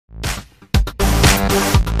అనగనగా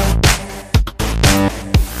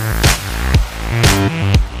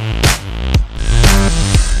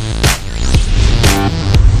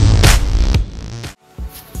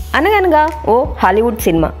ఓ Hollywood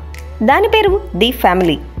cinema, దాని పేరు the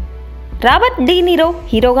family. Robert De Niro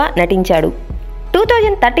హీరోగా నటించాడు.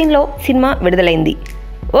 2013లో సినిమా విడుదలైంది.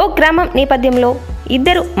 ఓ గ్రామం నేపథ్యంలో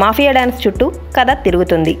ఇద్దరు మాఫియా డాన్స్ చుట్టూ కథ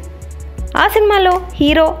తిరుగుతుంది. ఆ సినిమాలో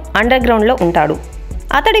హీరో అండర్ గ్రౌండ్లో ఉంటాడు.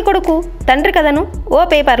 అతడి కొడుకు తండ్రి కథను ఓ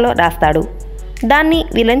పేపర్లో రాస్తాడు. దాన్ని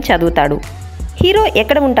విలన్ చదువుతాడు. హీరో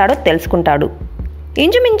ఎక్కడ ఉంటాడో తెలుసుకుంటాడు.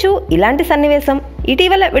 ఇంచుమించు ఇలాంటి సన్నివేశం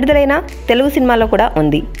ఇటీవల విడుదలైన తెలుగు సినిమాలో కూడా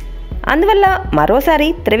ఉంది. అందువల్ల మరోసారి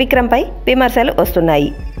త్రివిక్రమ్పై విమర్శలు వస్తున్నాయి.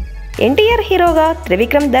 ఎన్టీఆర్ హీరోగా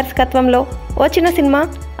త్రివిక్రమ్ దర్శకత్వంలో వచ్చిన సినిమా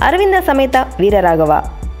అరవింద సమేత వీరరాఘవ.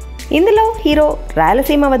 ఇందులో హీరో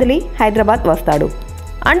రాయలసీమ వదిలి హైదరాబాద్ వస్తాడు.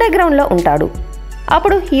 అండర్ గ్రౌండ్లో ఉంటాడు.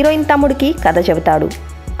 అప్పుడు హీరోయిన్ తమ్ముడికి కథ చెబుతాడు.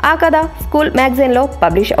 ఆ కథ స్కూల్ మ్యాగజైన్లో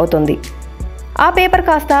పబ్లిష్ అవుతుంది. ఆ పేపర్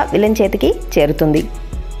కాస్త విలన్ చేతికి చేరుతుంది.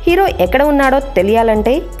 హీరో ఎక్కడ ఉన్నాడో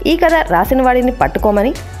తెలియాలంటే ఈ కథ రాసిన వాడిని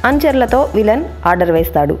పట్టుకోమని అనుచరులతో విలన్ ఆర్డర్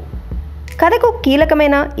వేస్తాడు. కథకు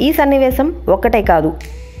కీలకమైన ఈ సన్నివేశం ఒక్కటే కాదు,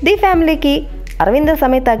 ది ఫ్యామిలీకి అరవింద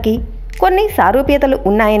సమేతకి కొన్ని సారూప్యతలు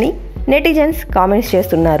ఉన్నాయని నెటిజన్స్ కామెంట్స్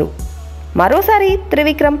చేస్తున్నారు. మరోసారి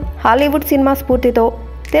త్రివిక్రమ్ హాలీవుడ్ సినిమా స్ఫూర్తితో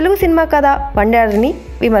తెలుగు సినిమా కథ పండారని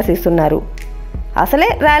విమర్శిస్తున్నారు. అసలే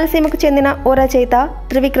రాయలసీమకు చెందిన ఓ రచయిత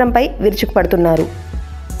త్రివిక్రమ్పై విరుచుకుపడుతున్నారు.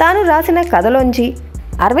 తాను రాసిన కథలోంచి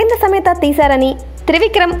అరవింద సమేత తీశారని,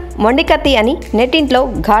 త్రివిక్రమ్ మొండికత్తి అని నెట్టింట్లో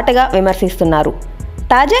ఘాటుగా విమర్శిస్తున్నారు.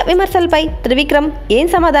 తాజా విమర్శలపై త్రివిక్రమ్ ఏం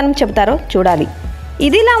సమాధానం చెబుతారో చూడాలి.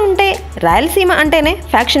 ఇదిలా ఉంటే రాయలసీమ అంటేనే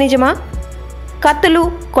ఫ్యాక్షనిజమా? కత్తులు,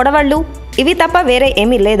 కొడవళ్ళు ఇవి తప్ప వేరే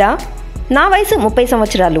ఏమీ లేదా? నా వయసు 30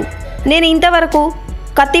 సంవత్సరాలు, నేను ఇంతవరకు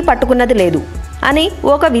కత్తి పట్టుకున్నది లేదు అని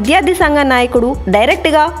ఒక విద్యార్థి సంఘ నాయకుడు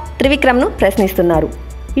డైరెక్ట్గా త్రివిక్రమ్ను ప్రశ్నిస్తున్నారు.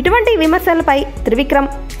 ఇటువంటి విమర్శలపై త్రివిక్రమ్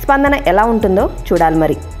స్పందన ఎలా ఉంటుందో చూడాలి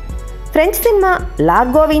మరి. French cinema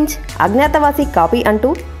Largo Winch Agnyaathavaasi copy అంటూ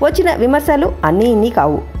వచ్చిన విమర్శలు అన్నీ ఇన్ని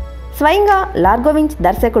కావు. స్వయంగా లార్గోవించ్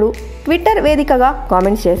దర్శకుడు ట్విట్టర్ వేదికగా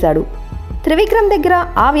కామెంట్స్ చేశాడు. త్రివిక్రమ్ దగ్గర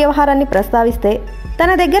ఆ వ్యవహారాన్ని ప్రస్తావిస్తే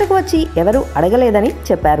తన దగ్గరకు వచ్చి ఎవరూ అడగలేదని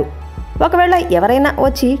చెప్పారు. ఒకవేళ ఎవరైనా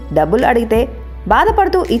వచ్చి డబ్బులు అడిగితే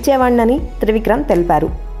బాధపడుతూ ఇచ్చేవాడినని త్రివిక్రమ్ తెలిపారు.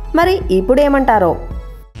 మరి ఇప్పుడేమంటారో?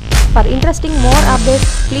 For interesting more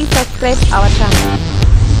updates, please subscribe our channel.